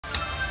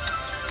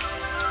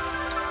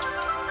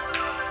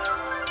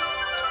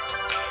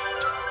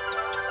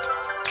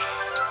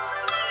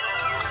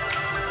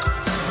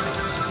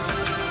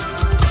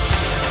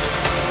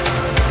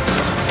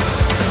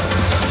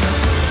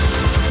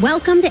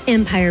Welcome to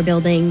Empire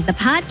Building, the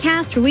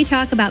podcast where we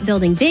talk about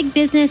building big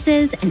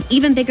businesses and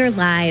even bigger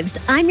lives.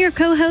 I'm your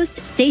co-host,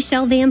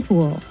 Seychelle Van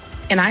Poole.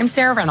 And I'm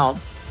Sarah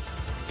Reynolds.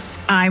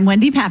 I'm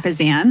Wendy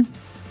Papazan.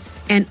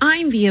 And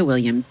I'm Via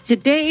Williams.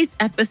 Today's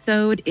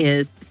episode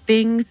is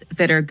things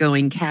that are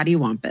going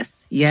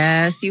cattywampus.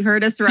 Yes, you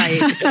heard us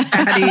right.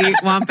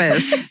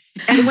 Cattywampus.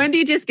 And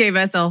Wendy just gave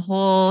us a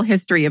whole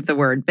history of the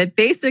word. But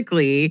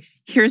basically,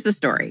 here's the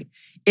story.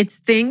 It's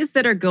things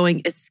that are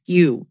going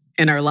askew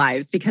in our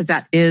lives, because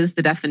that is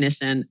the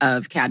definition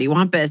of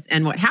cattywampus.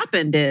 And what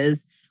happened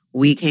is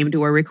we came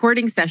to a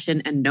recording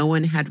session and no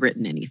one had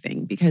written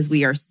anything because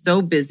we are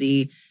so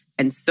busy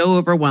and so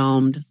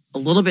overwhelmed, a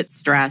little bit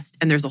stressed,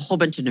 and there's a whole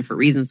bunch of different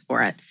reasons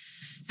for it.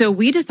 So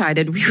we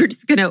decided we were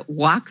just going to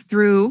walk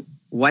through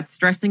what's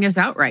stressing us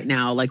out right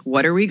now. Like,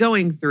 what are we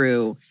going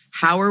through?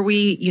 How are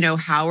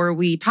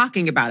we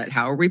talking about it?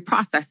 How are we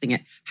processing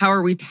it? How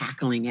are we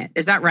tackling it?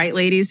 Is that right,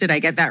 ladies? Did I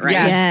get that right?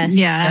 Yes.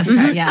 Yes.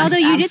 Although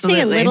you did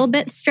say a little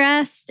bit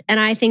stressed, and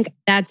I think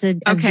that's a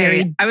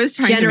very I was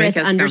trying generous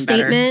to make us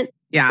understatement.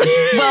 Yeah.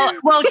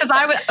 Well, because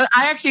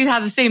I actually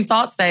had the same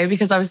thought,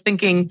 because I was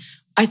thinking,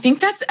 I think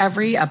that's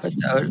every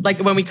episode. Like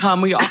when we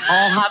come, we all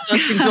have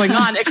those things going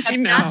on.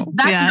 Except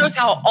that shows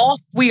how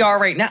off we are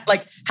right now.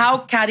 Like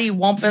how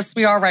cattywampus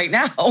we are right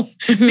now.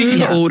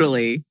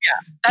 Totally. Yeah,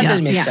 that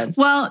doesn't make sense.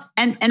 Well,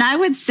 and I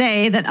would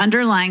say that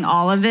underlying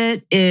all of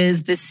it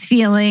is this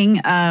feeling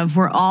of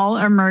we're all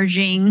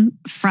emerging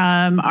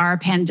from our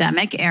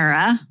pandemic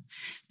era.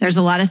 There's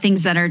a lot of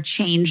things that are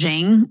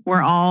changing.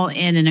 We're all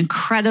in an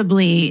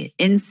incredibly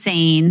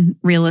insane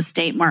real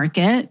estate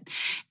market.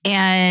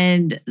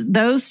 And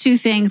those two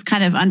things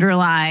kind of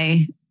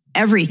underlie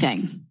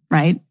everything,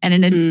 right?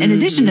 And in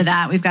addition to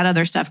that, we've got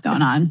other stuff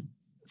going on.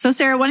 So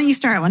Sarah, why don't you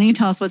start? Why don't you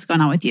tell us what's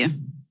going on with you?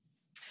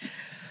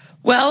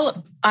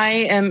 Well, I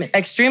am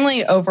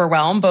extremely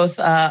overwhelmed, both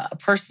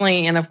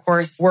personally and of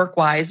course,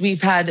 work-wise.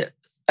 We've had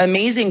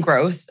amazing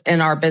growth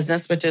in our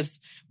business, which is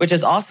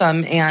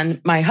awesome.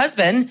 And my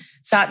husband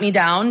sat me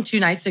down 2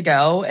 nights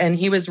ago and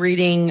he was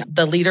reading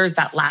The Leaders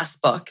That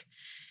Last book.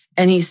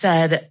 And he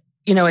said,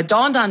 it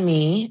dawned on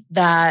me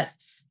that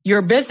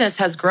your business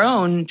has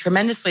grown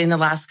tremendously in the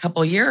last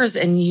couple of years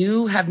and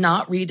you have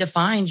not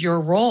redefined your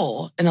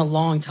role in a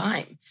long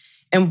time.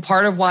 And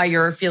part of why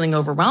you're feeling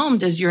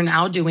overwhelmed is you're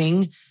now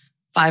doing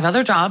 5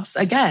 other jobs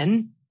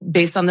again,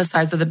 based on the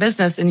size of the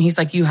business. And he's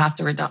like, you have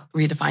to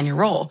redefine your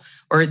role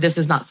or this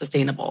is not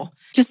sustainable.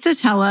 Just to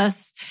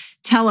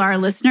tell our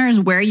listeners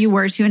where you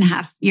were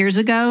 2.5 years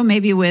ago,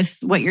 maybe with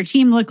what your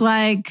team looked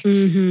like,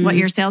 what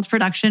your sales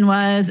production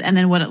was, and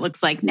then what it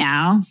looks like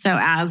now. So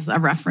as a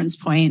reference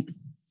point.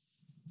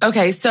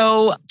 Okay.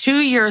 So 2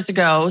 years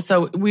ago,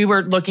 so we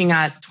were looking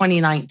at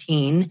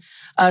 2019.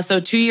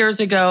 So 2 years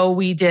ago,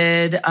 we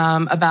did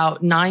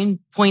about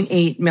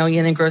 $9.8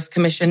 million in gross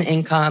commission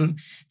income.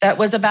 That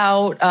was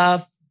about,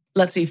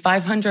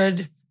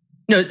 500.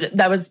 No,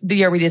 that was the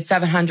year we did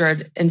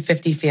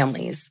 750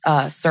 families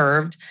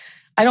served.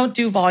 I don't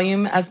do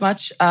volume as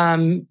much.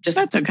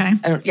 That's okay.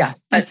 But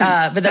those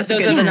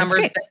are the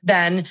numbers.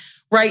 Then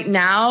right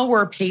now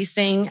we're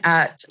pacing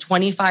at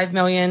 25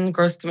 million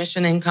gross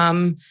commission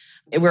income.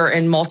 We're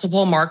in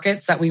multiple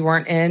markets that we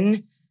weren't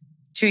in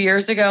 2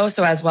 years ago.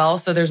 So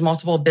there's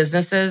multiple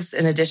businesses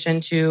in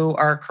addition to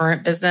our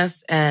current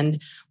business.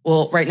 And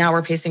right now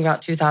we're pacing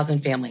about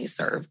 2,000 families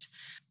served.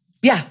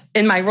 Yeah.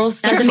 In my roles.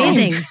 That's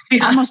amazing.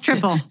 Almost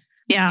triple.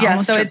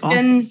 Yeah. So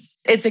triple.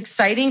 It's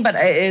exciting, but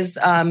it is,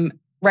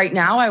 right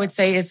now, I would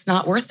say it's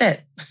not worth it,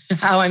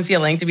 how I'm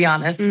feeling, to be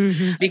honest,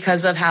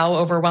 because of how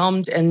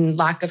overwhelmed and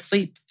lack of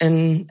sleep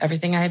and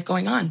everything I have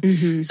going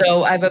on.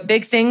 So I have a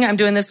big thing I'm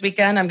doing this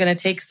weekend. I'm going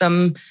to take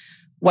some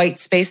white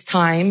space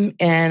time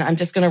and I'm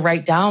just going to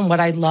write down what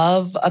I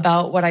love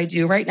about what I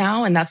do right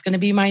now. And that's going to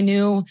be my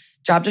new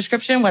job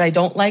description, what I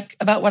don't like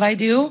about what I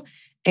do.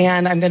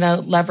 And I'm going to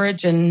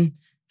leverage and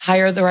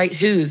hire the right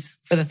who's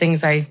for the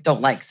things I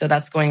don't like. So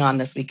that's going on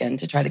this weekend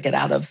to try to get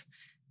out of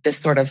this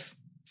sort of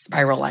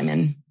spiral I'm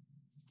in.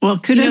 Well,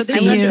 kudos to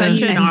you. This was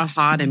such an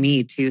aha to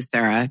me too,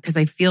 Sarah, because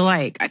I feel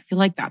like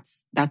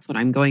that's what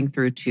I'm going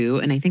through too.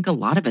 And I think a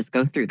lot of us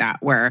go through that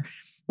where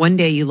one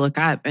day you look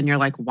up and you're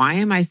like, why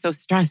am I so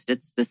stressed?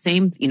 It's the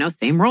same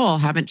role,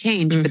 haven't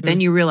changed. But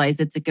then you realize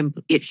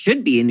it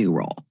should be a new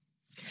role.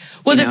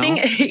 Well, the thing,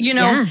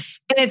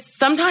 and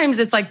sometimes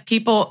it's like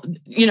people,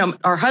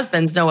 our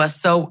husbands know us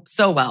so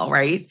well,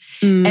 right?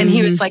 And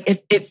he was like,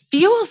 it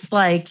feels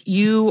like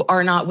you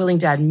are not willing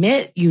to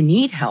admit you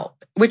need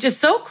help, which is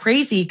so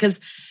crazy because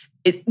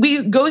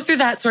we go through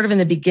that sort of in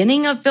the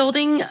beginning of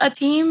building a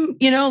team,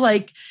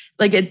 like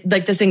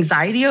this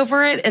anxiety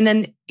over it. And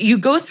then you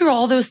go through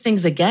all those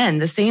things again,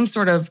 the same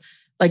sort of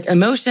like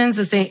emotions,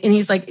 the same. And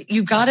he's like,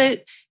 you got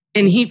it.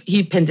 And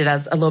he pinned it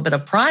as a little bit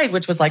of pride,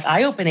 which was like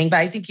eye-opening, but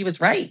I think he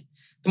was right.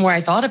 The more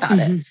I thought about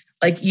it,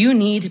 like you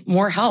need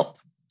more help.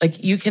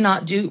 Like you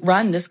cannot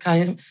run this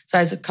kind of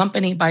size of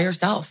company by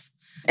yourself.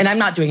 And I'm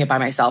not doing it by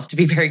myself, to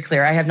be very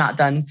clear. I have not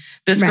done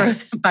this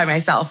growth by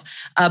myself,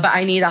 but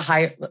I need a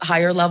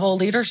higher level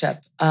leadership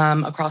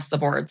across the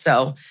board.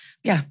 So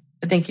yeah,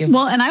 But thank you.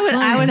 Well, and I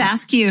would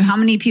ask you, how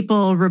many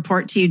people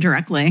report to you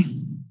directly?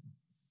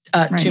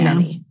 Too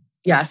many.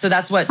 Yeah. So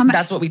that's what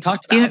we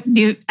talked about.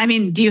 Do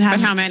you have, but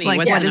how many? Like,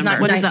 what does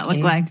that look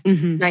like?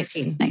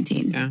 19.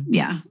 19.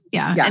 Yeah.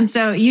 And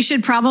so you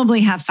should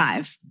probably have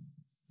 5.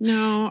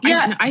 No,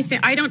 yeah.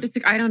 I don't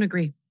disagree. I don't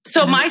agree.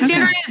 So my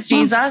standard is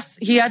Jesus.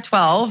 He had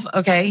 12.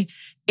 Okay.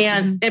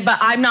 But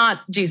I'm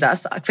not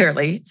Jesus,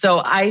 clearly. So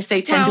I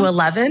say 10 to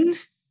 11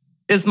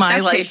 is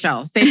my that's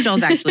Seychelles. Seychelles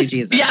is actually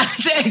Jesus. Yeah,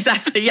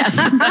 exactly. Yes.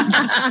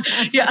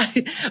 Yeah.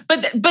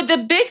 But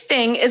the big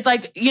thing is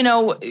like,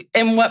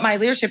 and what my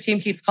leadership team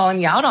keeps calling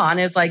me out on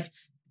is like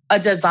a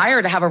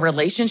desire to have a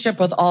relationship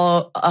with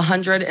all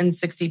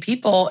 160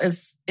 people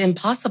is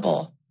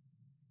impossible.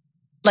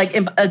 Like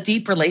a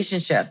deep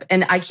relationship.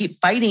 And I keep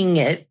fighting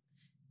it.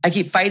 I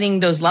keep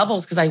fighting those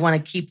levels because I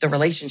want to keep the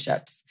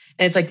relationships.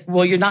 And it's like,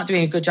 well, you're not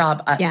doing a good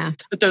job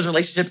with those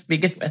relationships to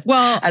begin with.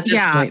 Well, at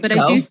this point. But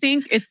I do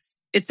think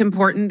it's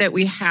important that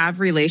we have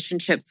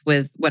relationships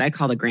with what I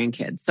call the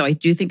grandkids. So I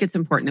do think it's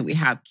important that we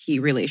have key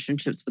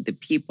relationships with the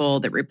people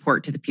that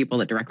report to the people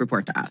that direct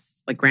report to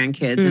us, like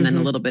grandkids and then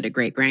a little bit of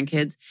great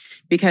grandkids.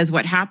 Because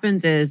what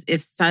happens is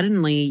if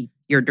suddenly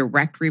your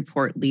direct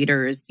report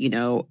leaders,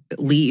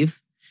 leave,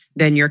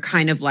 then you're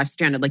kind of left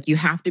stranded. Like you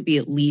have to be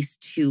at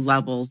least 2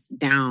 levels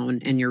down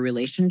in your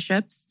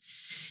relationships.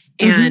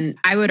 And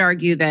I would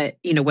argue that,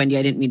 Wendy,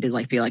 I didn't mean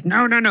to be like,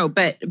 no.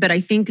 But I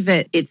think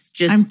that it's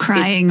just... I'm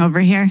crying over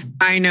here.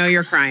 I know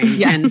you're crying.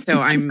 Yeah. And so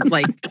I'm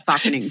like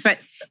softening. But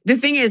the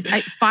thing is,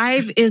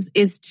 5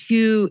 is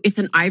too, it's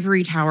an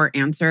ivory tower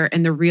answer.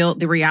 And the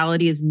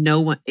reality is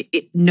no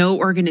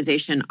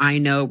organization I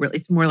know, really,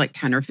 it's more like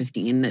 10 or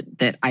 15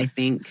 that I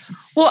think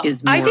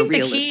is more realistic.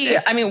 The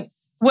key,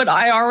 what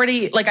I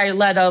already, I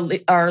led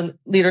our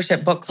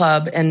leadership book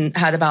club and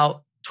had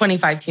about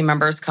 25 team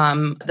members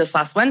come this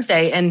last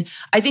Wednesday. And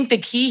I think the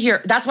key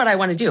here, that's what I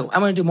want to do. I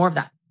want to do more of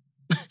that,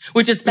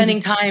 which is spending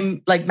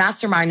time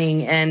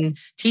masterminding and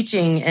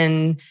teaching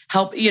and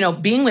help,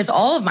 being with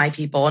all of my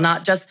people,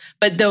 not just,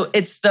 but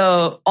it's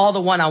all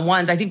the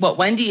one-on-ones. I think what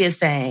Wendy is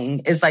saying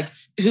is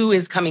who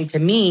is coming to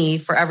me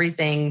for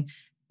everything,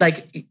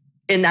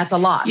 and that's a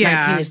lot.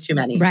 Yeah. 19 is too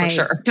many for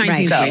sure.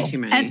 19 is way too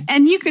many.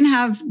 And you can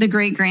have the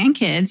great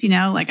grandkids,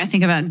 I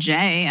think about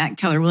Jay at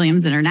Keller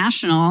Williams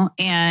International.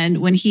 And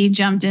when he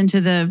jumped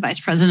into the vice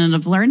president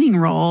of learning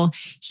role,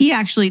 he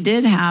actually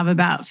did have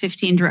about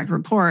 15 direct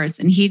reports.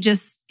 And he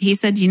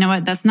said, you know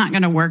what, that's not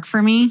going to work for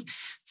me.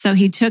 So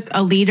he took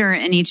a leader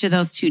in each of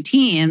those 2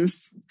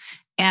 teams.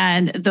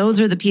 And those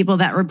are the people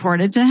that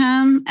reported to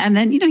him. And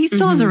then, he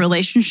still has a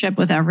relationship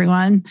with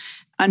everyone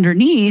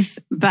underneath,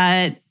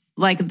 but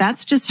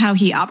that's just how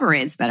he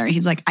operates better.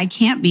 He's like, I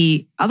can't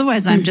be,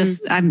 otherwise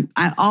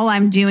all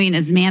I'm doing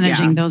is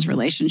managing those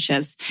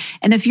relationships.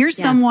 And if you're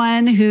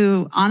someone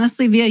who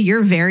honestly, Via,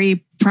 you're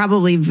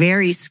probably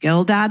very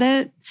skilled at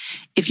it.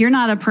 If you're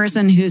not a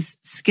person who's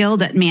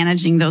skilled at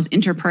managing those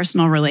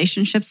interpersonal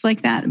relationships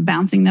like that,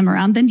 bouncing them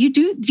around, then you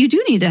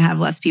do need to have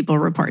less people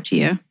report to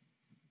you.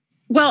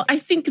 Well, I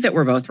think that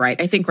we're both right.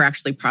 I think we're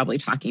actually probably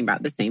talking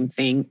about the same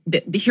thing.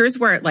 Here's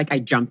where I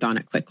jumped on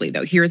it quickly,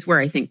 though. Here's where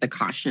I think the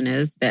caution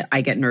is that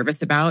I get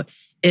nervous about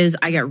is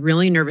I get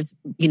really nervous.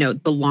 The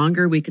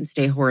longer we can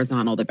stay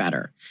horizontal, the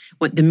better.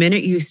 The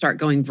minute you start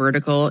going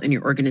vertical in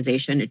your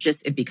organization,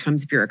 it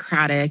becomes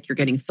bureaucratic. You're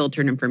getting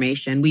filtered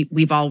information.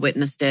 We've all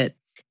witnessed it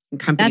in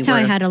companies. That's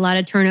how I had a lot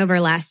of turnover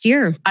last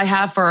year. I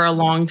have for a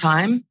long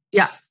time.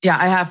 Yeah.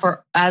 I have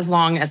for as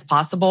long as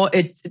possible.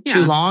 It's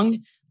too long.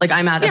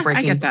 I'm at a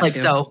breaking point.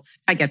 So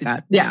I get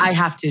that. Yeah, I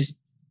have to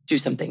do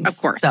some things. Of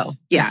course. So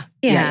yeah.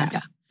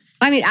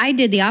 I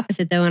did the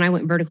opposite though, and I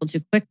went vertical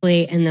too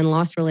quickly and then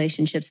lost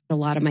relationships with a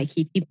lot of my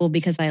key people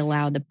because I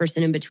allowed the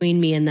person in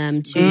between me and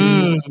them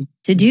to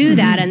do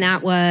that. And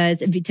that was,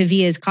 to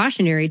Via's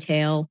cautionary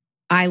tale,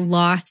 I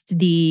lost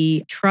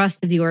the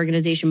trust of the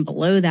organization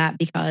below that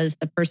because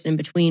the person in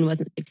between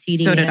wasn't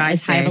succeeding at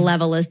as high of a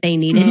level as they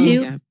needed to.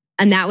 Yeah.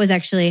 And that was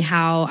actually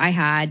how I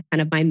had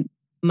kind of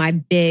my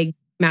big,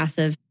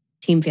 massive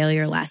team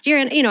failure last year.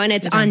 And, and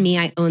it's on me.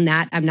 I own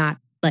that. I'm not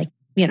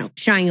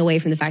shying away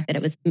from the fact that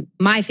it was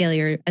my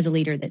failure as a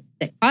leader that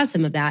caused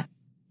some of that.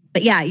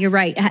 But yeah, you're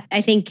right.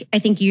 I think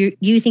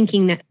you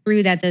thinking that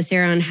through that though,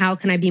 Sarah, on how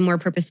can I be more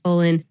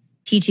purposeful in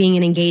teaching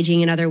and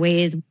engaging in other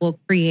ways will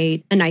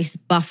create a nice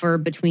buffer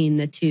between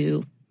the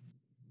two,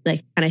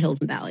 kind of hills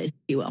and valleys,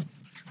 if you will.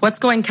 What's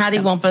going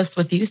cattywampus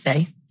with you,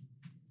 say?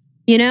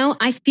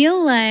 I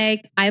feel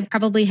like I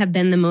probably have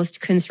been the most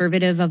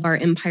conservative of our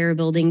empire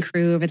building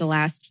crew over the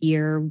last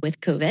year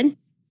with COVID,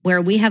 where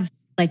we have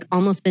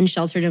almost been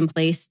sheltered in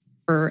place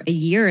for a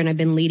year. And I've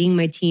been leading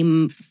my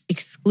team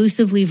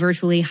exclusively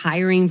virtually,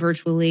 hiring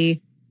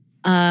virtually,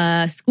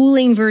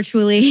 schooling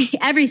virtually,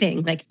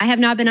 everything. I have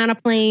not been on a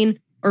plane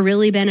or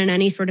really been in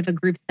any sort of a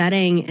group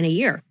setting in a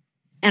year.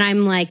 And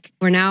I'm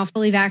we're now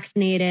fully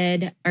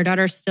vaccinated. Our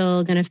daughter's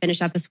still going to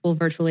finish out the school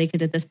virtually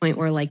because at this point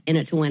we're in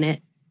it to win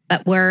it.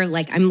 But we're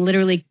I'm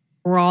literally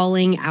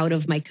crawling out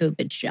of my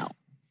COVID shell.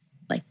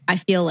 I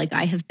feel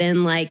I have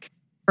been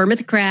Hermit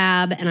the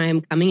Crab and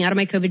I'm coming out of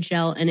my COVID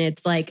shell. And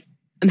it's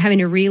I'm having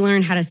to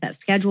relearn how to set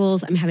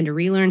schedules. I'm having to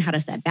relearn how to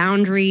set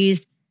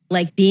boundaries.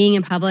 Like being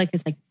in public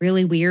is like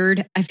really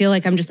weird. I feel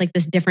like I'm just like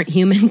this different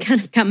human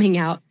kind of coming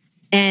out.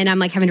 And I'm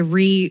like having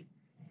to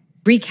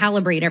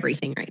recalibrate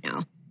everything right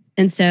now.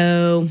 And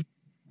so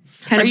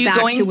kind of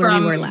back to where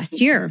we were last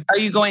year. Are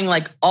you going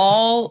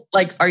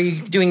are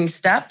you doing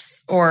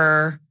steps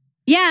or?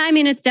 Yeah, I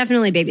mean, it's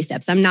definitely baby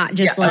steps. I'm not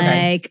just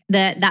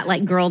that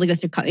like girl that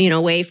goes to,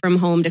 away from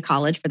home to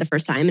college for the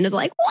first time and is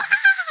like,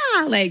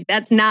 wow, like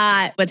that's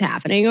not what's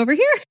happening over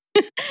here.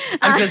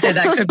 I was going to say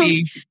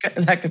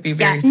that could be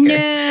very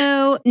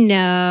scary.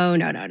 No.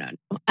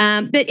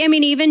 But I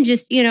mean, even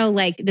just,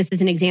 like this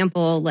is an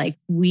example, like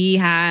we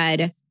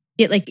had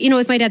it, like,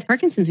 with my dad's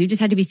Parkinson's, we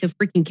just had to be so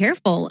freaking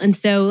careful. And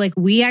so like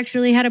we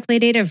actually had a play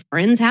date at a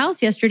friend's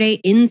house yesterday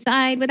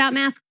inside without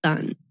masks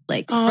on,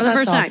 like for the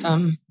first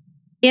time.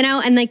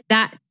 And like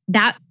that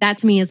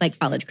to me is like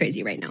college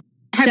crazy right now.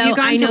 Have you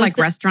gone to like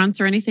restaurants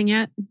or anything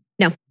yet?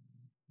 No.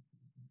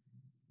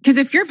 Because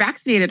if you're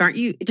vaccinated, aren't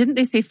you? Didn't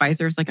they say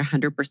Pfizer's like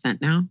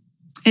 100% now?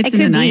 It's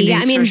in the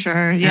 90s for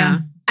sure. Yeah.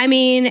 I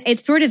mean,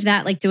 it's sort of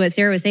that, like to what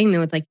Sarah was saying,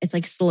 though, it's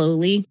like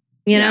slowly,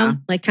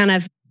 like kind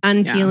of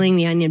unpeeling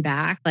the onion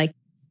back. Like,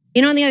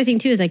 and the other thing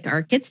too is like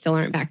our kids still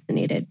aren't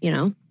vaccinated,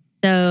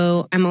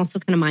 So I'm also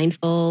kind of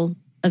mindful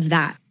of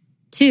that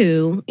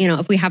too.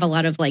 If we have a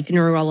lot of like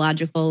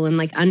neurological and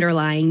like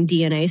underlying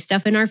DNA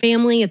stuff in our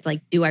family, it's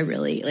like,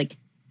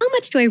 how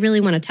much do I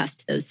really want to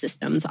test those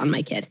systems on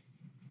my kid?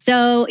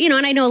 So,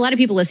 and I know a lot of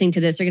people listening to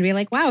this are going to be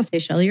like, wow,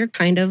 Seychelle, you're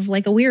kind of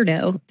like a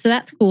weirdo. So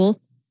that's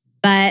cool.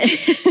 But,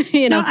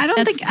 No, I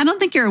don't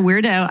think you're a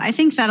weirdo. I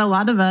think that a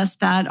lot of us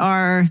that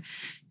are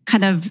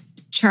kind of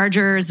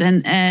chargers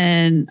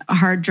and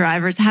hard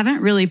drivers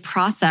haven't really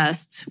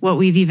processed what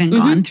we've even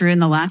gone through in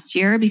the last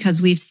year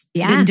because we've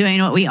been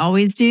doing what we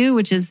always do,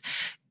 which is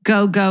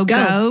go,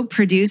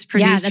 produce,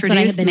 make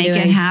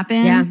it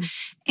happen. Yeah.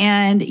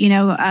 And,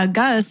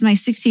 Gus, my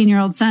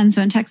 16-year-old son,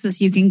 so in Texas,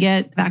 you can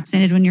get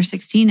vaccinated when you're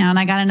 16 now. And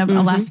I got a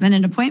last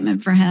minute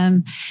appointment for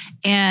him.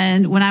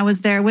 And when I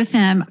was there with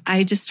him,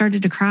 I just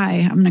started to cry.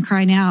 I'm going to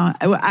cry now.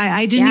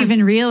 I didn't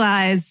even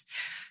realize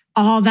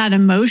all that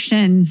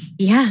emotion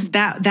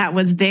that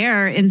was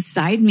there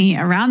inside me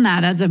around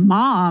that as a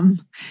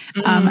mom.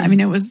 I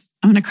mean, I'm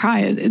going to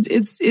cry.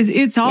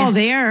 It's all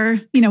there.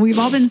 We've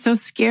all been so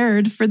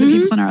scared for the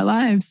people in our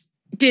lives.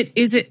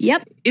 Is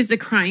the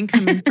crying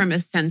coming from a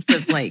sense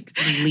of like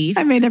relief?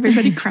 I made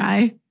everybody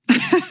cry.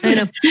 I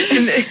know.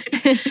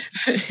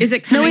 Is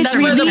it coming? That's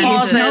where the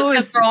pause is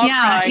because we're all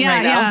crying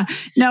right now.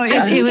 No, it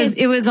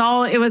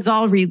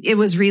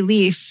was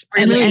relief.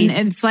 And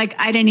it's like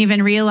I didn't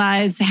even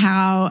realize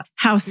how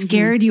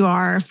scared you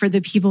are for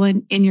the people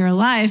in your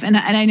life. And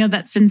I know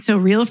that's been so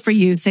real for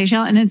you,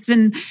 Seychelle. And it's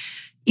been,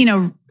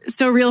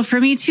 so real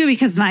for me too,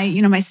 because my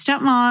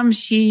stepmom,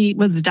 she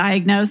was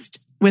diagnosed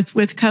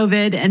with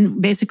COVID. And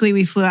basically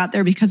we flew out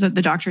there because the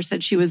doctor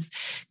said she was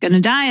going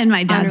to die. And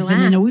my dad's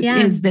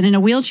has been in a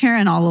wheelchair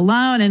and all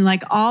alone. And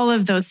like all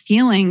of those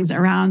feelings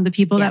around the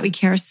people that we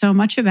care so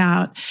much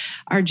about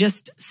are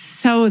just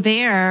so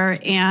there.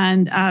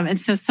 And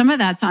so some of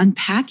that's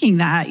unpacking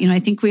that. I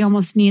think we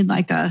almost need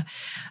like a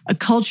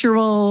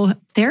cultural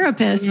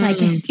therapist,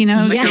 like, a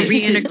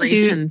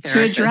reintegration therapist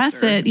to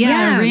address it.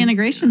 A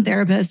reintegration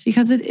therapist,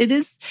 because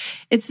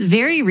it's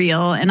very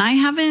real. And I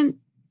haven't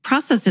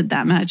process it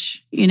that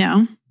much,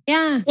 Yeah.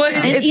 Well,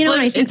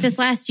 I think this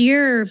last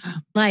year,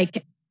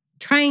 like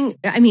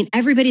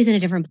everybody's in a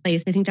different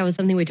place. I think that was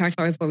something we talked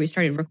about before we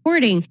started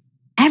recording.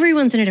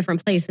 Everyone's in a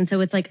different place. And so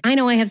it's like, I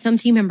know I have some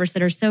team members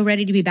that are so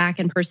ready to be back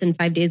in person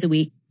 5 days a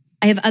week.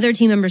 I have other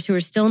team members who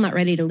are still not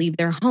ready to leave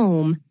their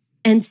home.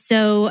 And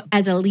so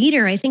as a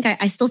leader, I think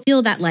I still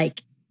feel that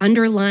like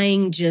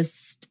underlying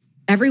just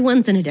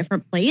everyone's in a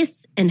different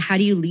place. And how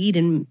do you lead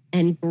and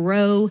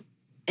grow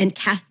and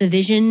cast the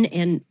vision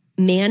and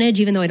manage,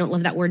 even though I don't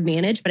love that word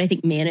manage, but I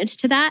think manage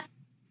to that.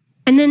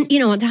 And then,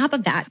 on top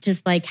of that,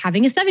 just like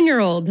having a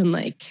 7-year-old and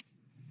like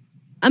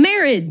a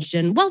marriage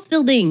and wealth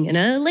building and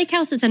a lake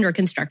house that's under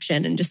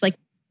construction and just like,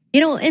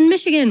 in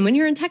Michigan, when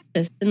you're in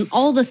Texas and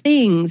all the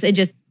things, it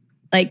just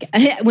like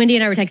Wendy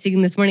and I were texting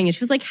this morning and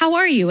she was like, how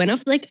are you? And I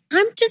was like,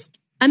 I'm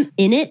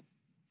in it.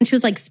 And she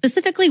was like,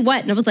 specifically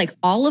what? And I was like,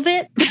 all of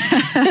it. Like,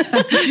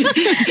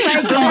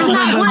 there's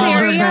not one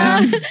area.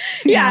 I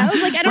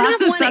was like, I don't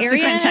have one area. Lots of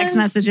subsequent text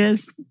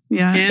messages.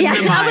 I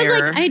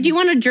was like, do you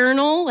want a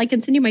journal? I can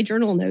send you my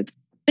journal notes.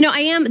 But no, I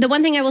am. The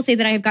one thing I will say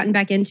that I have gotten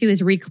back into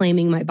is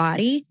reclaiming my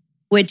body,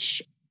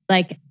 which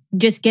like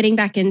just getting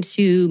back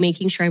into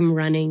making sure I'm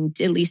running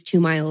at least 2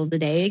 miles a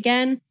day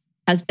again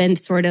has been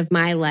sort of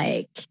my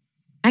like,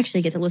 I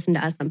actually get to listen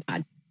to us on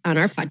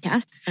our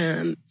podcast.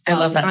 I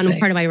love that. On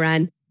part of my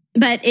run.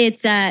 But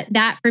it's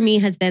that for me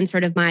has been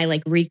sort of my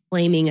like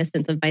reclaiming a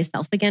sense of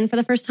myself again for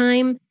the first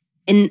time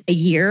in a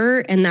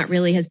year. And that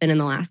really has been in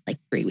the last like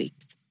 3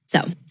 weeks.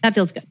 So that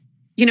feels good.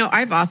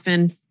 I've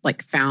often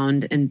like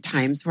found in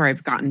times where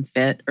I've gotten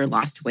fit or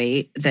lost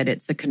weight that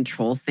it's a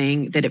control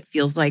thing, that it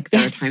feels like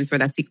there are times where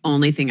that's the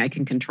only thing I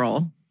can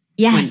control.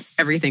 Yes. When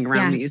everything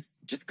around me is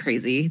just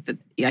crazy that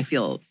I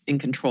feel in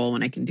control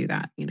when I can do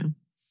that,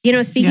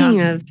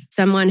 Speaking of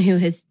someone who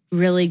has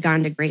really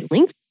gone to great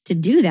lengths to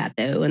do that,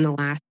 though, in the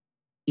last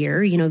year,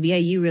 Via,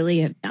 you really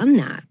have done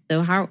that.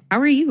 So how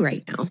are you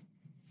right now?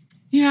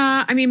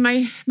 Yeah, I mean,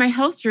 my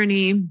health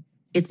journey,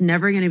 it's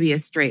never going to be a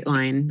straight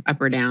line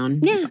up or down.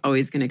 Yeah. It's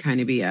always going to kind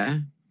of be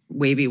a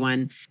wavy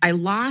one. I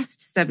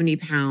lost 70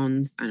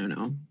 pounds, I don't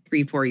know,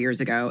 3-4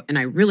 years ago, and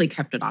I really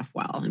kept it off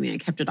well. I mean, I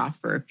kept it off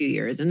for a few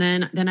years. And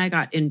then I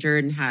got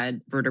injured and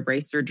had vertebrae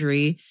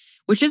surgery,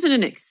 which isn't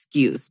an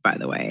excuse, by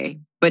the way,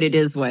 but it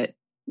is what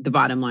the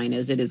bottom line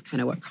is. It is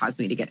kind of what caused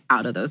me to get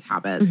out of those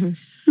habits.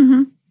 Mm-hmm.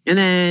 Mm-hmm. And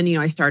then,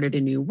 I started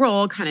a new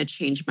role, kind of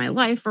changed my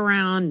life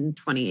around in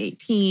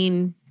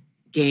 2018,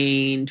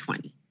 gained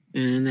 20.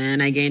 And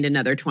then I gained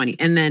another 20.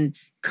 And then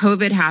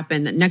COVID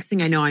happened. The next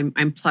thing I know,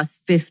 I'm plus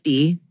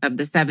 50 of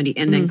the 70.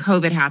 And then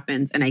COVID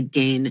happens and I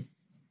gain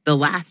the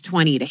last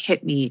 20 to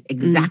hit me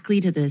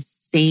exactly to the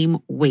same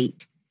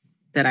weight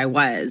that I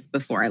was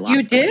before I lost.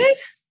 You did?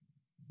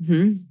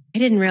 Mm-hmm. I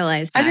didn't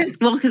realize that. I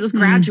didn't. Well, because it was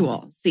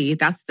gradual. See,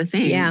 that's the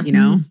thing. Yeah.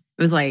 It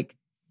was like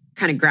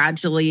kind of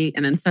gradually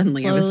and then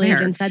suddenly I was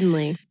there. And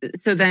suddenly.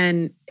 So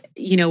then,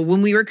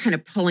 when we were kind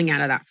of pulling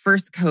out of that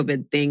first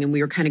COVID thing and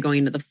we were kind of going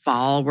into the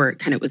fall where it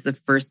kind of was the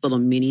first little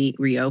mini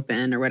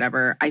reopen or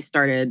whatever, I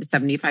started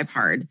 75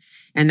 hard.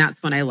 And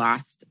that's when I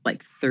lost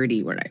like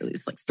 31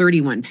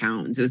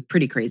 pounds. It was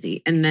pretty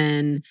crazy. And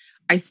then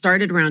I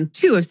started round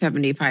 2 of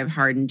 75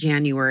 hard in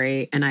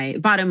January.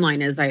 And bottom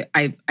line is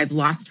I've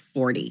lost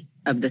 40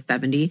 of the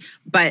 70.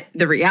 But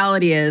the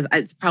reality is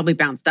it's probably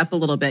bounced up a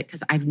little bit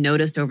because I've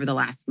noticed over the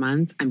last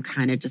month, I'm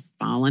kind of just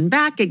falling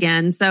back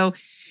again. So,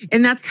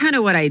 and that's kind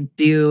of what I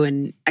do.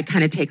 And I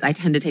tend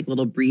to take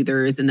little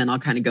breathers and then I'll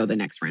kind of go the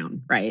next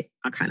round, right?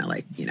 I'll kind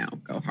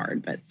of go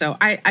hard. But so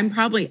I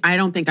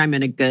don't think I'm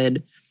in a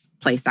good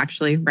place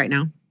actually right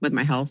now with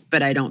my health,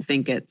 but I don't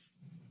think it's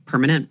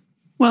permanent.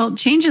 Well,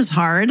 change is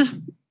hard.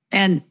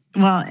 And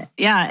well,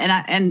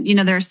 yeah. And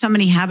there are so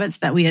many habits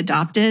that we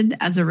adopted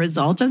as a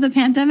result of the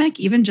pandemic,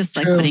 even just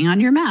like putting on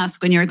your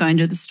mask when you're going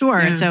to the store.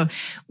 Yeah. So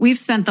we've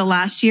spent the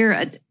last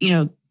year,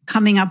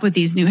 coming up with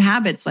these new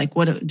habits. Like,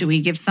 what do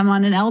we give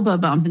someone an elbow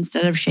bump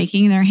instead of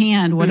shaking their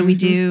hand? What do we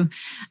do?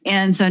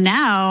 And so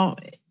now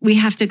we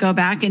have to go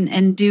back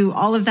and do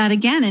all of that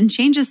again. And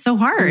change is so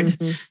hard.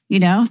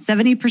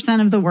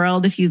 70% of the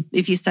world, if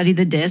you study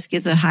the DISC,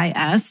 is a high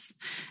S.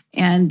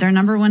 And their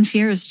number one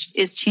fear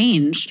is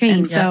change.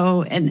 And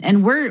so,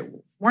 and we're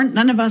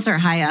none of us are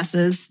high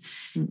S's.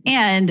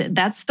 And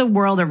that's the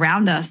world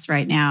around us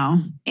right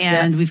now.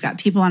 And we've got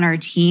people on our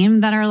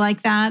team that are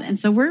like that. And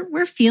so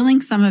we're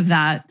feeling some of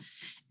that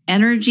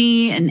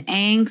energy and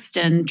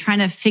angst and trying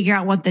to figure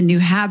out what the new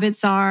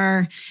habits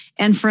are.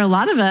 And for a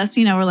lot of us,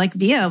 we're like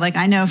Via, like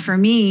I know for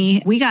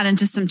me, we got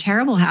into some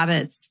terrible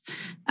habits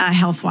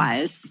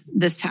health-wise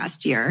this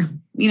past year.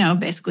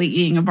 Basically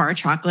eating a bar of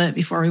chocolate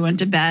before we went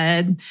to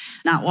bed,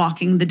 not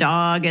walking the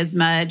dog as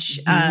much,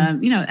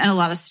 and a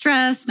lot of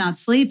stress, not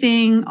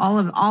sleeping,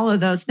 all of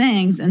those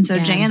things. And so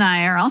Jay and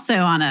I are also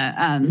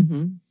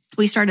on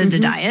we started a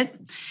diet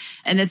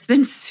and it's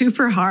been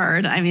super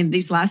hard. I mean,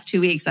 these last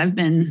 2 weeks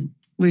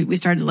we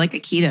started like a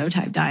keto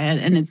type diet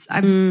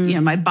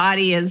and my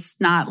body is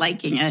not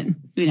liking it,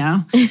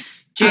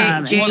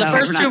 Jay, the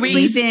first 2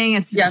 weeks,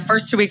 sleeping.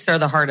 First 2 weeks are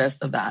the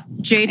hardest of that.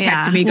 Jay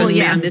texted me, goes,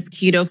 man, this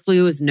keto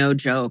flu is no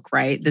joke,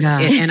 right?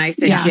 And I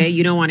said, Jay,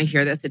 you don't want to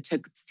hear this. It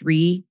took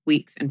 3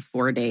 weeks and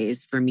 4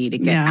 days for me to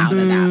get out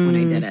of that when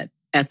I did it.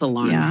 That's a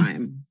long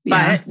time.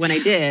 But when I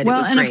did, it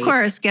was and great.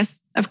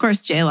 Of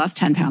course, Jay lost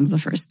 10 pounds the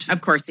first.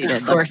 Of course he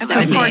did. Of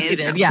course he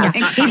did. Yeah.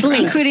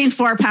 Including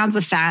 4 pounds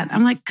of fat.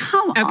 I'm like,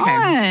 come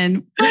on.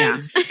 What? Yeah.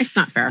 It's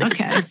not fair.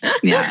 Okay.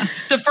 Yeah.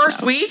 The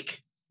first week?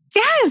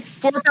 Yes.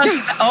 4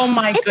 pounds. Oh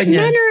my goodness.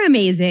 Men are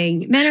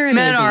amazing.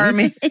 Men are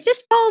amazing. It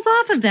just falls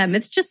off of them.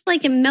 It's just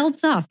like it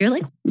melts off. You're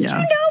like, do you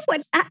know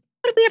what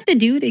do we have to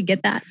do to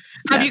get that?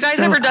 Have you guys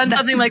ever done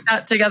something like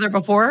that together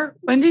before,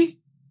 Wendy?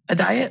 A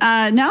diet?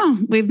 No,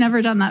 we've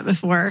never ddone that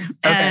before.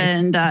 Okay.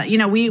 And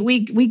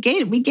we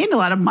gained a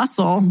lot of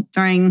muscle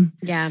during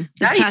this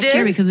past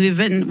year because we've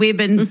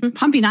been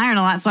pumping iron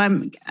a lot. So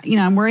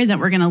I'm worried that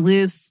we're going to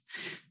lose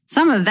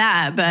some of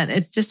that, but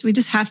it's just we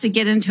just have to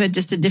get into a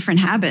different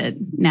habit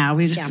now.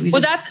 We just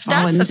that's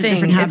the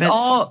thing.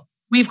 It's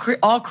we've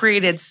all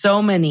created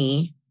so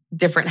many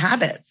different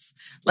habits.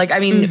 Like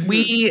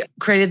we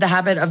created the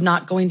habit of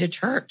not going to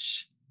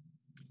church.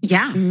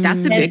 Yeah,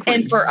 that's a big one.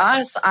 And for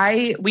us,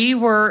 we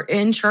were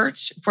in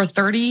church for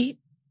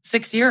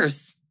 36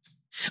 years.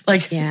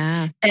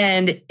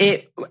 And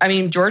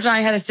George and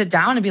I had to sit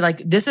down and be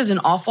like, this is an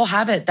awful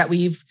habit that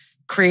we've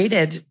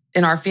created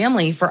in our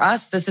family. For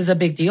us, this is a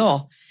big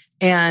deal.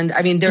 And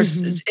there's,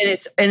 and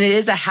it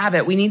is a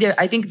habit. We need to,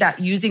 I think that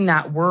using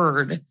that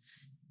word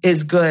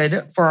is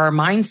good for our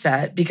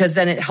mindset because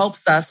then it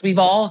helps us. We've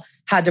all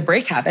had to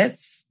break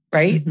habits,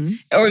 right?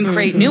 Or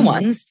create new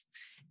ones.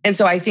 And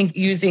so I think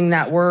using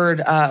that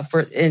word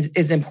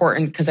is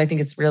important because I think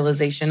it's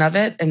realization of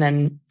it and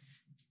then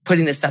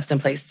putting the steps in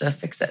place to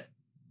fix it.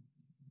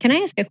 Can I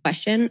ask a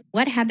question?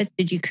 What habits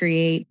did you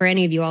create, for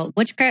any of you all,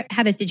 which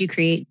habits did you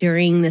create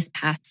during this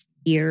past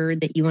year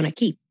that you want to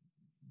keep?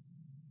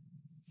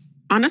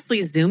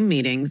 Honestly, Zoom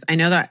meetings. I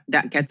know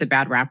that gets a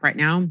bad rap right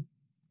now. And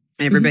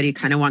everybody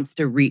kind of wants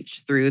to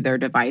reach through their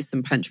device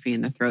and punch me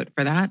in the throat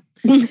for that.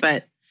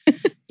 But,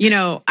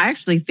 I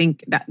actually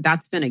think that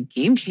that's been a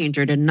game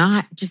changer to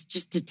not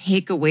just to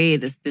take away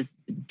this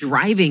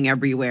driving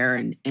everywhere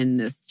and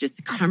this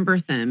just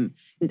cumbersome,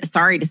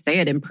 sorry to say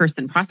it,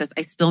 in-person process.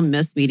 I still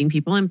miss meeting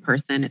people in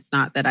person. It's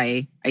not that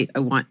I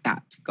want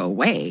that to go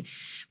away.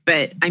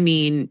 But I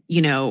mean,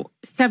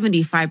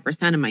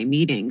 75% of my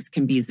meetings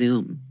can be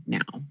Zoom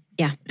now.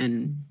 Yeah.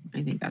 And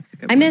I think that's a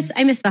good I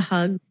miss the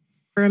hug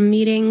from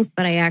meetings,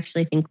 but I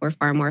actually think we're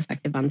far more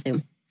effective on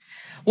Zoom.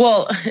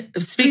 Well,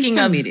 speaking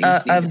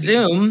of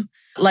Zoom,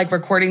 like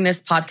recording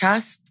this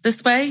podcast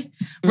this way,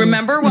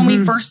 remember when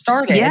we first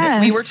started,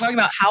 we were talking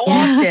about how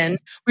often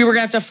we were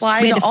going to have to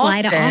fly to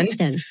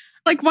Austin.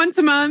 Like once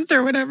a month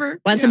or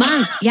whatever. Once a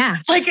month, yeah.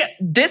 Like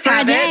this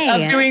habit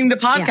of doing the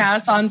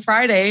podcast on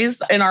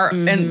Fridays in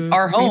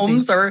our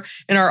homes or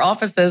in our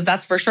offices,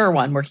 that's for sure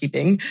one we're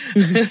keeping.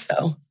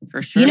 So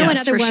for sure. What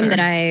other one that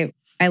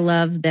I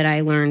love that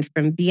I learned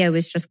from Via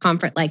was just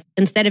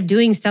instead of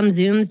doing some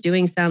Zooms,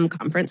 doing some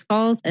conference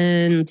calls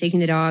and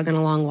taking the dog on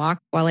a long walk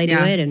while I do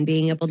it and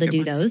being able to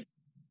do those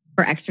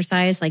for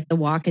exercise, like the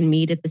walk and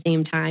meet at the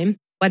same time,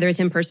 whether it's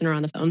in person or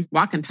on the phone.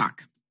 Walk and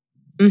talk.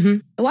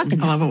 The walk and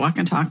talk. I love a walk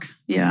and talk.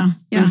 Yeah.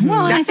 Yeah.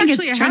 Well, I think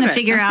it's trying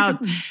to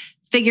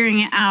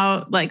figuring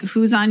out like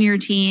who's on your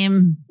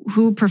team,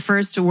 who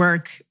prefers to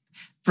work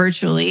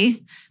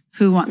virtually,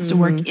 who wants to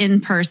work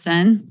in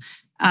person.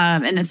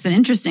 And it's been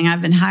interesting.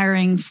 I've been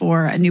hiring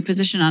for a new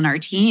position on our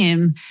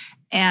team,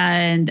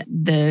 and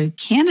the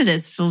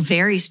candidates feel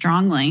very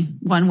strongly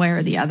one way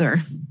or the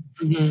other.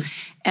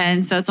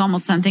 And so it's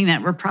almost something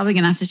that we're probably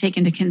going to have to take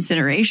into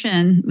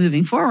consideration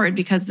moving forward,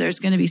 because there's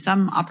going to be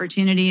some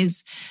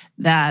opportunities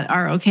that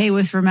are okay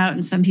with remote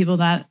and some people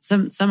that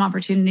some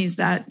opportunities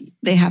that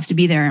they have to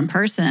be there in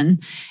person.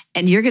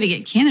 And you're going to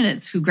get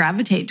candidates who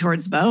gravitate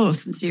towards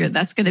both. And so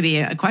that's going to be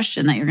a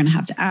question that you're going to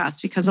have to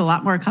ask, because a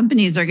lot more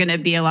companies are going to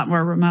be a lot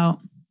more remote.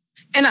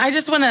 And I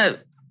just want to,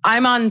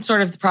 I'm on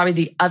sort of probably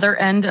the other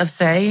end of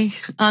say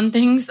on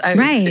things.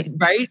 Right.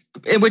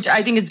 Which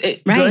I think it's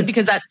good,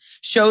 because that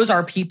shows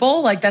our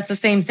people, like that's the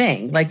same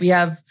thing. Like we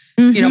have,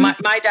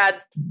 my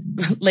dad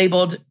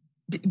labeled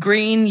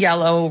green,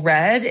 yellow,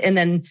 red, and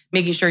then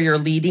making sure you're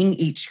leading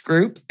each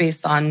group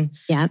based on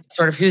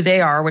sort of who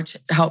they are, which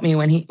helped me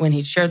when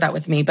he shared that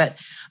with me. But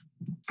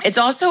it's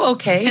also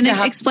okay. And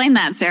explain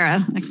that,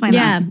 Sarah. Explain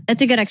that. Yeah,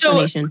 that's a good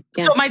explanation.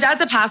 So my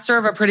dad's a pastor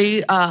of a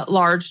pretty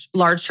large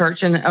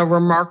church and a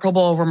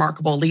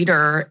remarkable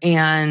leader.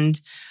 And,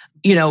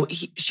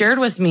 he shared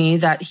with me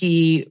that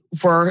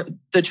for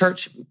the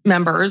church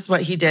members,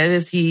 what he did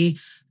is he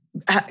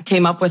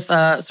came up with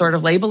a sort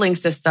of labeling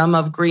system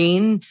of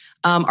green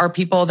are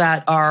people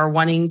that are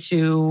wanting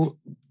to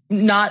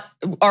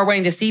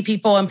see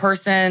people in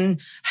person,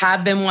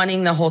 have been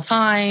wanting the whole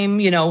time,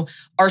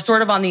 are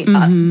sort of on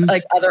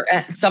the other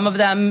end. Some of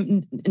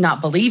them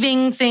not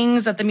believing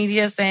things that the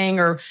media is saying,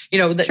 or,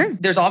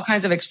 there's all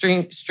kinds of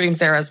extremes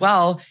there as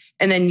well.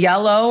 And then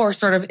yellow or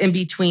sort of in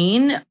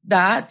between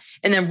that.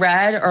 And then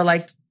red or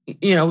like,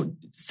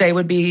 say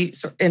would be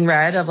in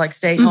red of like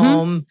stay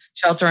home,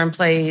 shelter in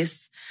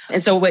place.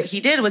 And so what he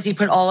did was he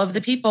put all of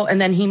the people,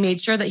 and then he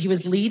made sure that he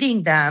was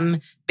leading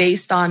them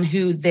based on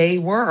who they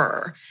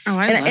were. Oh,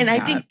 I love that. I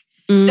think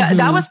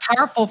that was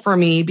powerful for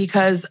me,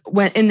 because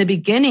when in the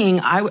beginning,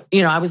 I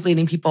was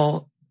leading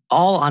people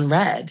all on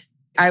red.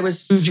 I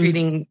was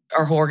treating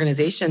our whole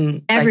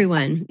organization,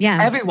 everyone.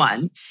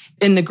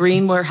 In the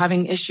green, we're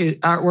having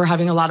we're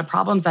having a lot of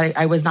problems that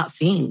I was not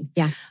seeing.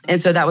 Yeah,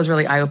 and so that was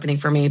really eye-opening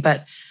for me.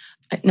 But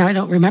now I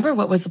don't remember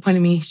what was the point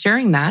of me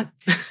sharing that.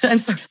 I'm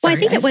sorry. Well, I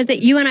think it was that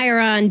you and I are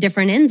on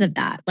different ends of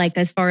that. Like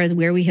as far as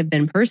where we have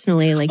been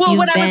personally, like you've been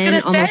almost in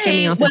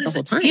the office the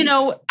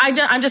whole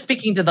time. I'm just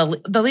speaking to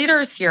the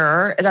leaders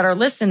here that are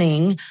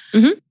listening.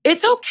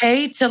 It's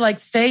okay to like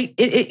say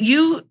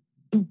you.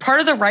 Part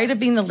of the right of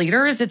being the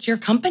leader is it's your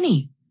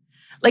company.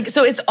 Like,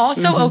 so it's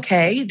also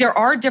okay. There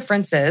are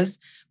differences,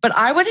 but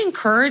I would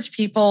encourage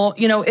people,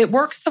 it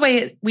works the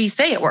way we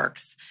say it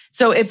works.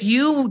 So if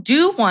you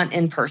do want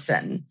in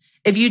person,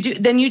 if you do,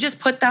 then you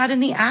just put that in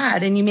the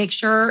ad and you make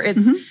sure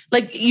it's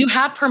like you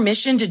have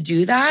permission to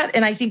do that.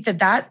 And I think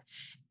that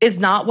is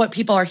not what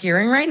people are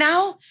hearing right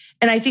now.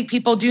 And I think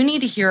people do need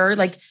to hear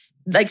like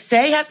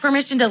Say has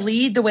permission to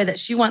lead the way that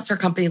she wants her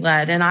company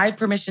led. And I have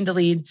permission to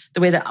lead the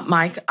way that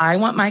I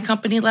want my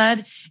company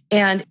led.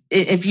 And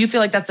if you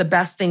feel like that's the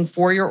best thing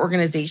for your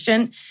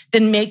organization,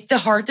 then make the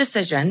hard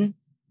decision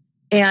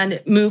and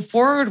move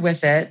forward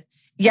with it.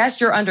 Yes,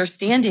 you're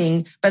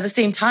understanding, but at the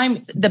same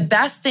time, the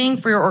best thing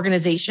for your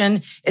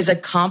organization is a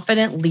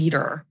confident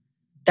leader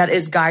that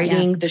is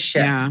guiding the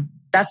ship. Yeah.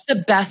 That's the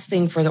best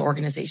thing for the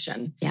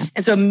organization. Yeah.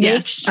 And so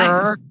make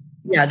sure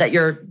that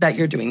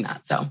you're doing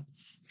that. So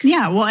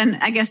yeah, well, and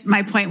I guess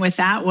my point with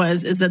that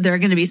is that there are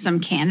going to be some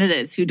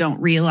candidates who don't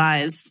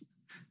realize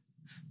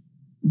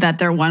that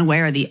they're one way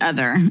or the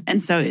other.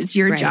 And so it's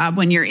your job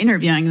when you're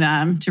interviewing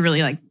them to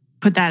really like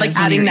put that as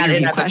adding one of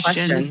your that in questions.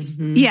 as a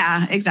question. Mm-hmm.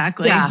 Yeah,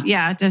 exactly.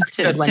 Yeah.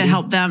 To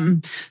help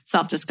them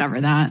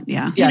self-discover that.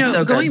 Yeah.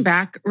 So going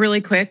back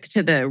really quick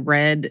to the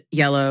red,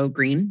 yellow,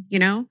 green,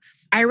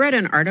 I read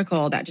an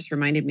article that just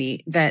reminded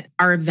me that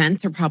our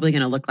events are probably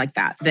going to look like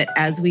that. That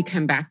as we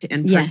come back to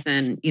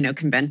in-person,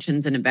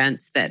 conventions and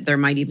events, that there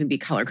might even be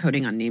color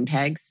coding on name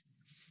tags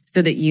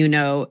so that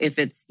if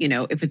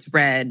it's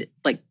red,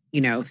 like,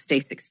 stay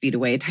 6 feet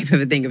away type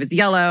of a thing. If it's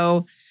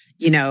yellow,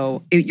 you're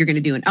going to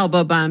do an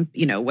elbow bump,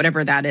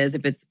 whatever that is.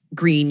 If it's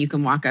green, you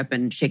can walk up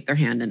and shake their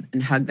hand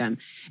and hug them.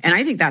 And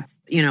I think that's,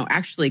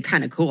 actually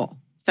kind of cool,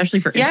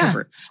 especially for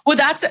introverts. Well,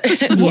 that's,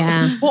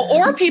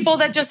 or people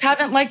that just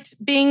haven't liked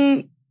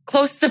being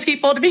close to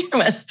people to be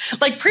with,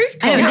 like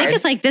pre-COVID. I think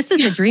it's like, this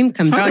is a dream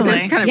come true.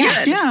 Totally. Kind of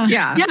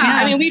Yeah.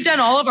 I mean, we've done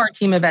all of our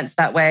team events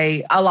that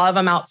way, a lot of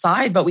them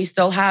outside, but we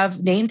still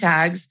have name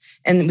tags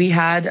and we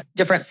had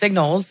different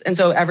signals. And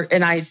so,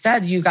 and I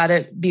said, you got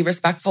to be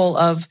respectful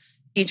of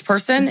each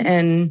person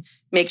and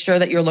make sure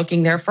that you're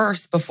looking there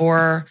first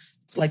before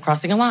like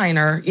crossing a line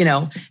or,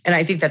 and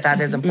I think that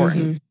is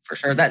important for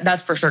sure.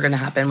 That's for sure going to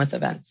happen with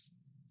events.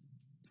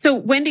 So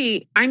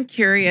Wendy, I'm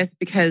curious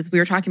because we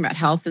were talking about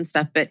health and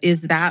stuff, but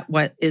is that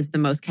what is the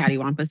most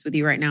cattywampus with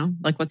you right now?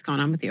 Like what's going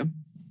on with you?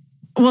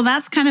 Well,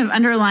 that's kind of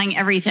underlying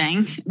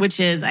everything, which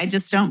is I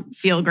just don't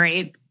feel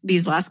great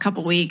these last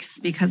couple weeks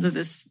because of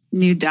this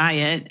new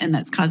diet and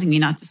that's causing me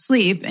not to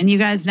sleep. And you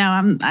guys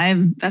know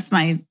that's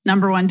my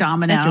number one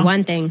domino. That's your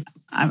one thing.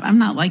 I'm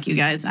not like you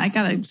guys. I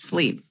gotta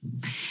sleep.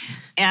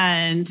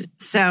 And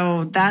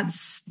so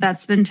that's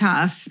been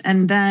tough.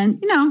 And then,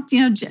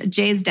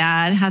 Jay's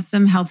dad has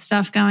some health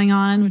stuff going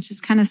on, which is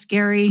kind of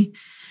scary.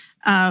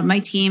 My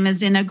team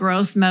is in a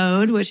growth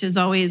mode, which is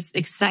always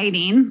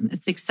exciting.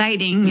 It's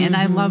exciting. And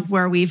I love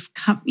where we've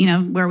come,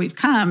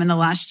 in the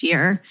last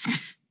year.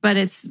 But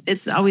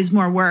it's always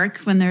more work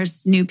when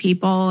there's new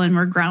people and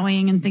we're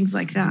growing and things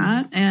like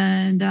that.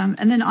 And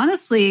then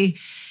honestly,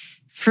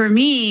 for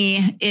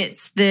me,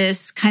 it's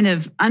this kind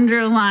of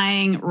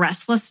underlying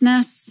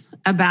restlessness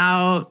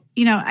about,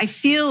 I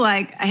feel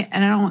like,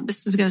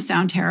 this is going to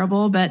sound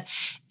terrible, but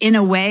in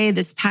a way,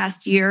 this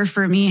past year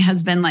for me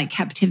has been like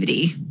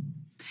captivity.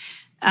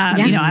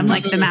 I'm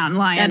like the mountain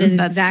lion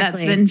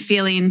that's been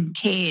feeling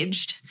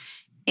caged.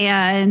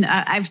 And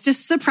I've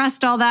just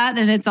suppressed all that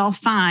and it's all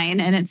fine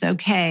and it's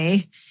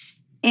okay.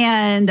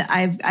 And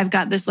I've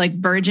got this like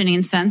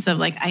burgeoning sense of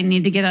like, I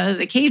need to get out of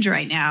the cage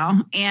right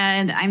now.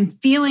 And I'm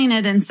feeling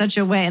it in such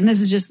a way. And this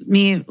is just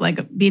me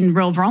like being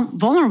real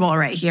vulnerable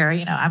right here.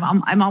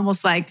 I'm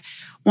almost like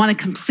want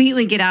to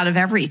completely get out of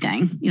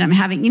everything. I'm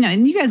having,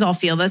 and you guys all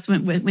feel this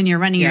when you're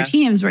running your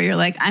teams where you're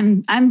like,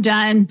 I'm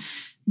done.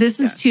 This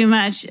is too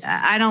much.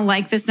 I don't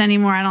like this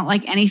anymore. I don't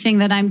like anything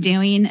that I'm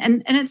doing.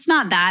 And it's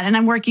not that. And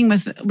I'm working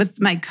with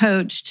my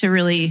coach to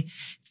really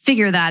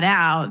figure that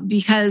out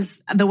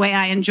because the way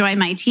I enjoy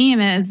my team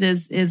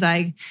is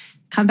I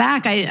come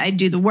back, I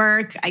do the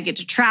work, I get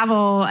to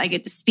travel, I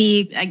get to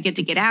speak, I get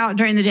to get out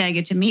during the day, I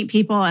get to meet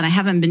people, and I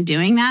haven't been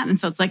doing that. And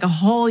so it's like a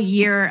whole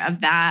year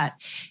of that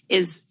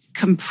is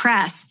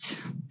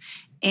compressed.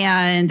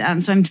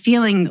 And so I'm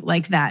feeling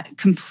like that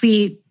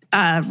complete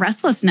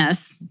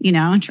restlessness,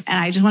 and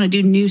I just want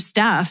to do new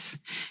stuff.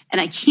 And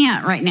I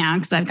can't right now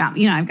because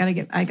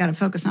I got to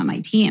focus on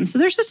my team. So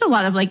there's just a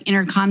lot of like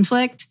inner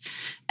conflict.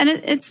 And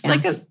it's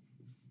like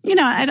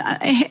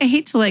I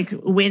hate to like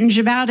whinge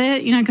about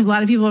it, because a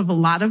lot of people have a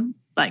lot of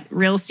like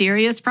real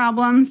serious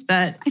problems,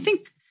 but I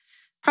think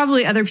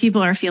probably other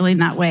people are feeling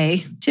that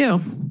way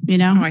too,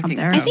 I think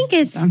so. I think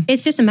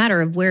it's just a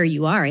matter of where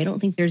you are. I don't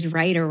think there's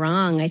right or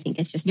wrong. I think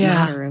it's just a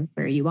matter of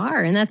where you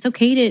are. And that's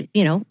okay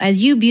to,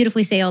 as you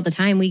beautifully say all the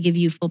time, we give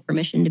you full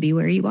permission to be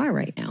where you are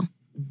right now.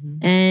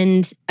 Mm-hmm.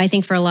 And I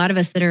think for a lot of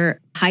us that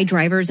are high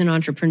drivers and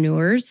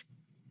entrepreneurs,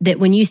 that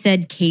when you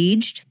said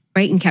caged,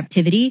 right, in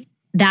captivity,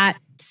 that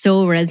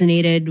so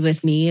resonated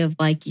with me of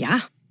like,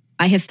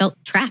 I have felt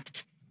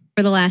trapped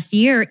for the last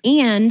year.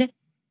 And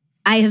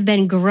I have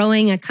been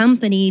growing a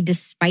company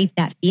despite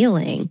that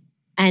feeling.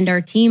 And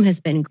our team has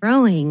been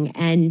growing.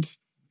 And,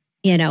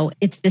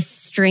 it's this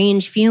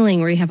strange feeling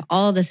where you have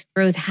all this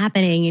growth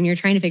happening and you're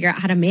trying to figure out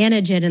how to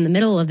manage it in the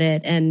middle of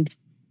it. And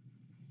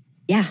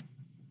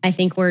I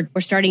think we're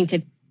starting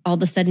to all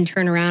of a sudden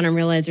turn around and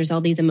realize there's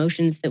all these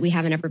emotions that we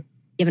haven't ever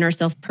given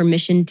ourselves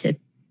permission to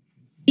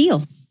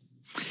feel.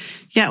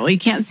 Yeah, well, you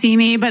can't see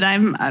me, but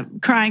I'm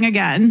crying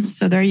again.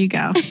 So there you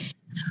go.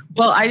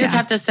 Well, I just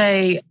have to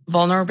say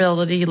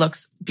vulnerability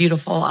looks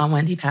beautiful on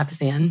Wendy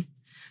Papazian.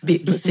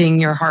 Seeing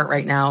your heart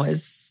right now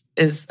is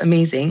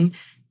amazing.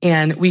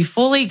 And we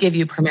fully give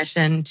you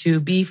permission to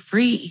be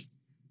free.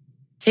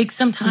 Take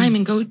some time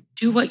and go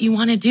do what you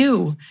want to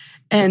do.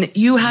 And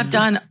you have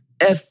done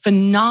a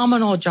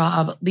phenomenal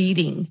job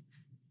leading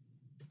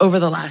over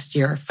the last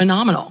year.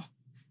 Phenomenal.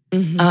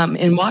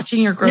 in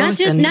watching your growth.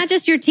 Not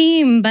just your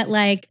team, but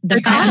like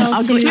the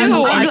ugly. I'm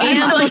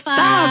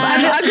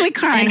ugly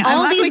crying. And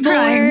all these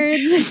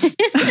boards.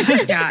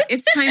 Yeah,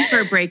 it's time for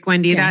a break,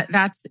 Wendy.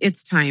 Yeah.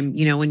 It's time.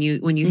 When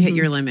you hit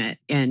your limit,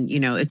 and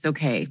it's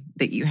okay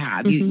that you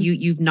have.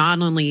 You've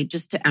not only,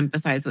 just to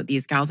emphasize what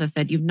these gals have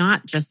said, you've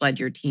not just led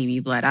your team,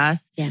 you've led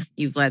us. Yeah.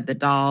 You've led the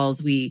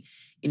dolls.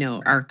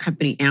 Our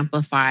company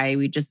Amplify,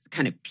 we just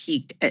kind of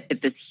peaked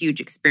at this huge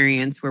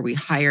experience where we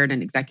hired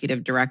an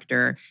executive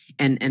director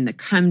and the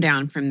come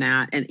down from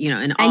that. And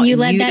you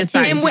led that too.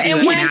 And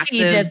Wendy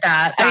did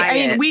that.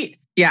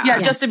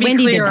 Just to be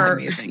Wendy clear.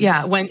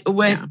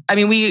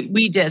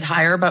 We did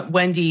hire, but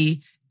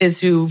Wendy is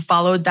who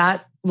followed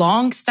that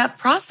long step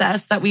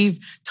process that we've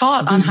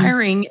taught on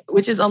hiring,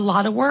 which is a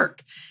lot of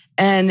work.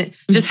 And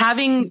just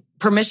having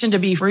permission to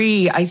be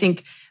free, I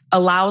think,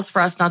 allows for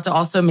us not to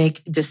also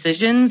make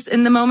decisions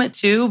in the moment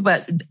too,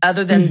 but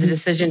other than the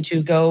decision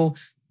to go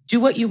do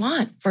what you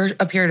want for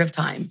a period of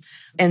time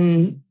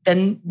and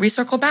then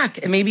recircle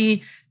back and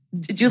maybe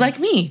do like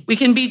me. We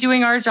can be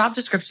doing our job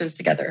descriptions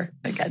together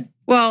again.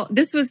 Well,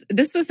 this was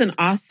an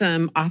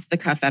awesome off the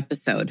cuff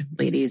episode,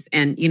 ladies.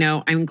 And,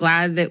 I'm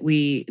glad that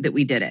we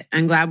did it.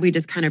 I'm glad we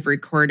just kind of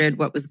recorded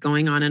what was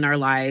going on in our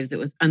lives. It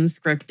was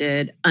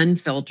unscripted,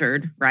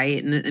 unfiltered,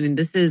 right? And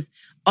this is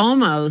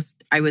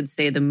almost, I would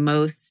say, the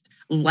most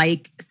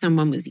like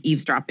someone was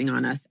eavesdropping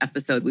on us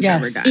episode we've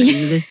ever done.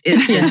 This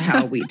is just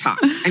how we talk.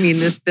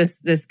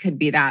 This could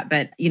be that.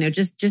 But,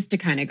 just to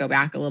kind of go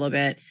back a little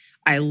bit,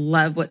 I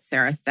love what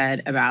Sarah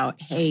said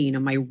about, hey,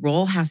 my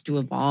role has to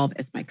evolve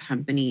as my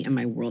company and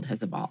my world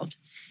has evolved.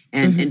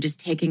 And just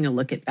taking a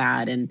look at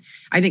that. And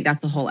I think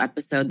that's a whole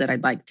episode that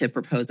I'd like to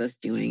propose us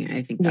doing.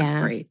 I think that's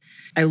great.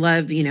 I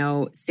love,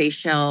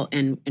 Seychelle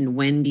and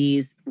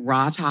Wendy's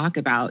raw talk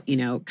about,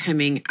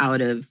 coming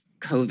out of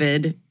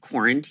COVID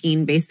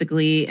quarantine,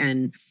 basically,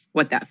 and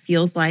what that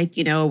feels like,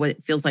 what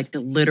it feels like to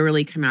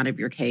literally come out of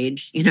your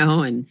cage,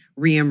 and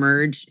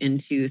reemerge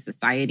into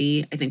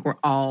society. I think we're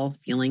all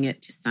feeling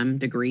it to some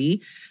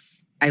degree.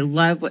 I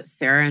love what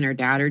Sarah and her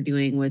dad are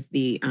doing with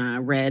the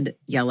red,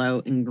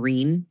 yellow, and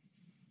green.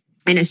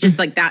 And it's just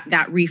like that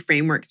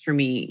reframeworks for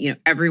me.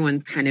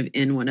 Everyone's kind of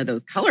in one of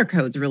those color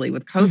codes really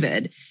with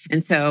COVID.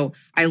 And so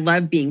I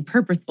love being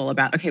purposeful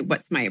about, okay,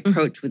 what's my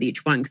approach with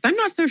each one? Because I'm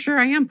not so sure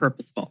I am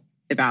purposeful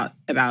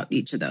about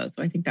each of those.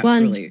 So I think that's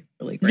really,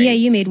 really great. Yeah,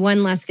 you made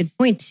one last good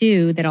point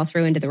too that I'll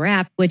throw into the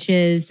wrap, which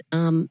is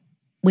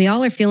we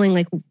all are feeling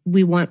like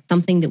we want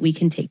something that we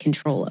can take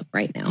control of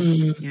right now.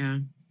 Yeah.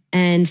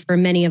 And for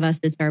many of us,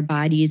 it's our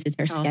bodies, it's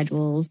our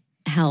schedules,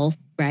 health,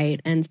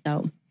 right? And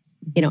so,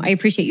 I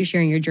appreciate you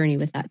sharing your journey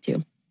with that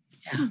too.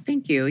 Yeah, oh,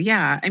 thank you.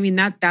 Yeah,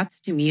 that's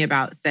to me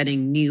about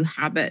setting new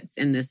habits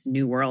in this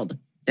new world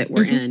that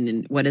we're in,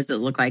 and what does it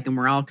look like? And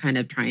we're all kind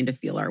of trying to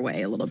feel our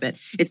way a little bit.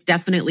 It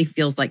definitely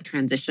feels like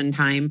transition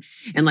time,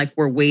 and like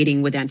we're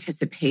waiting with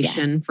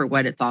anticipation for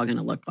what it's all going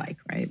to look like,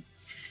 right?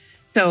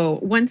 So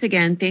once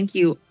again, thank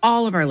you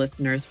all of our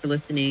listeners for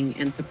listening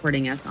and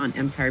supporting us on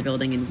Empire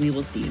Building, and we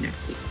will see you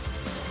next week.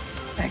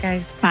 Bye,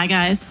 guys. Bye,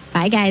 guys.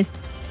 Bye, guys.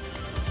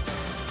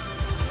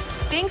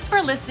 Thanks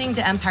for listening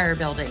to Empire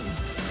Building.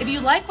 If you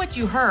like what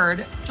you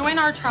heard, join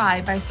our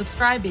tribe by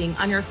subscribing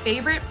on your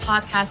favorite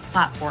podcast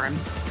platform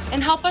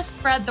and help us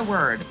spread the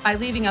word by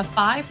leaving a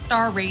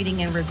 5-star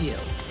rating and review.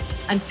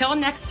 Until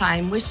next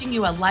time, wishing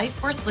you a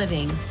life worth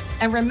living,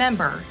 and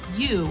remember,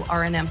 you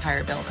are an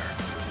empire builder.